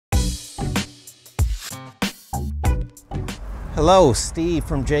Hello, Steve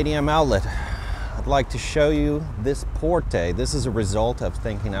from JDM Outlet. I'd like to show you this Porte. This is a result of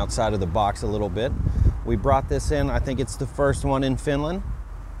thinking outside of the box a little bit. We brought this in, I think it's the first one in Finland.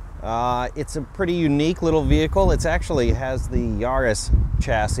 It's a pretty unique little vehicle. It actually has the Yaris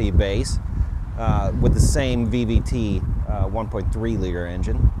chassis base with the same VVT 1.3 liter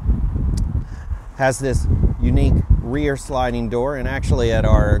engine. Has this unique rear sliding door, and actually at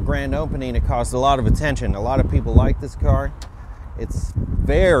our grand opening it caused a lot of attention. A lot of people like this car. It's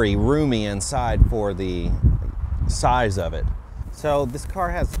very roomy inside for the size of it. So this car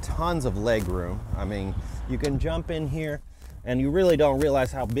has tons of leg room. I mean, you can jump in here and you really don't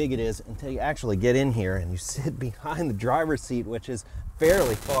realize how big it is until you actually get in here and you sit behind the driver's seat, which is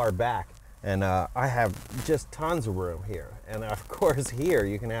fairly far back. And I have just tons of room here. And of course here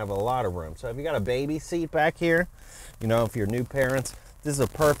you can have a lot of room. So if you got a baby seat back here, you know, if you're new parents, this is a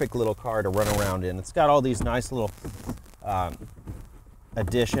perfect little car to run around in. It's got all these nice little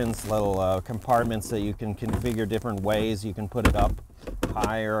additions, little compartments that you can configure different ways. You can put it up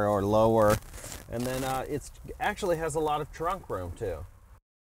higher or lower. And then it actually has a lot of trunk room too.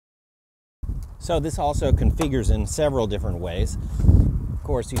 So this also configures in several different ways. Of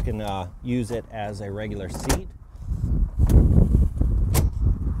course, you can use it as a regular seat,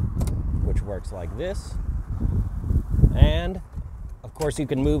 which works like this. And of course, you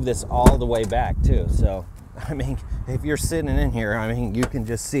can move this all the way back too. So, I mean, if you're sitting in here, I mean, you can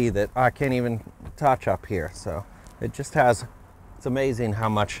just see that I can't even touch up here. So it just has, it's amazing how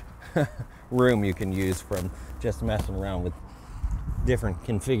much room you can use from just messing around with different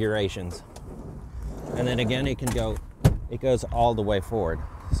configurations. And then again, it goes all the way forward.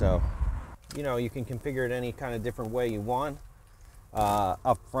 So, you know, you can configure it any kind of different way you want.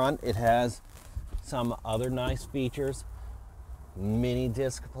 Up front, it has some other nice features. Mini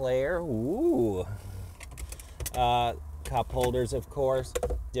disc player, ooh. Cup holders, of course,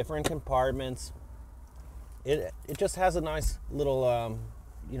 different compartments. It just has a nice little,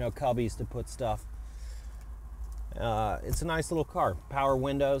 you know, cubbies to put stuff. It's a nice little car. Power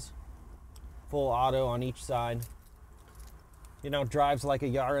windows, full auto on each side. You know, drives like a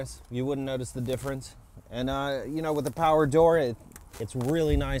Yaris. You wouldn't notice the difference. And, you know, with the power door, it's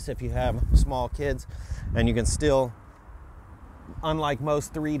really nice if you have small kids. And you can still, unlike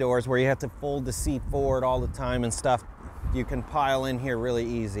most 3-doors where you have to fold the seat forward all the time and stuff, you can pile in here really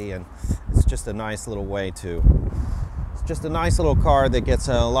easy. And it's just a nice little way to, it's just a nice little car that gets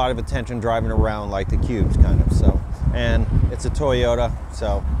a lot of attention driving around like the Cubes kind of. So, and it's a Toyota,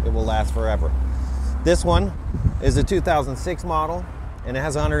 so it will last forever. This one is a 2006 model, and it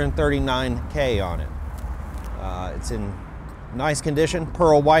has 139K on it. It's in nice condition,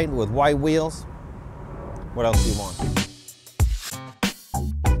 pearl white with white wheels. What else do you want?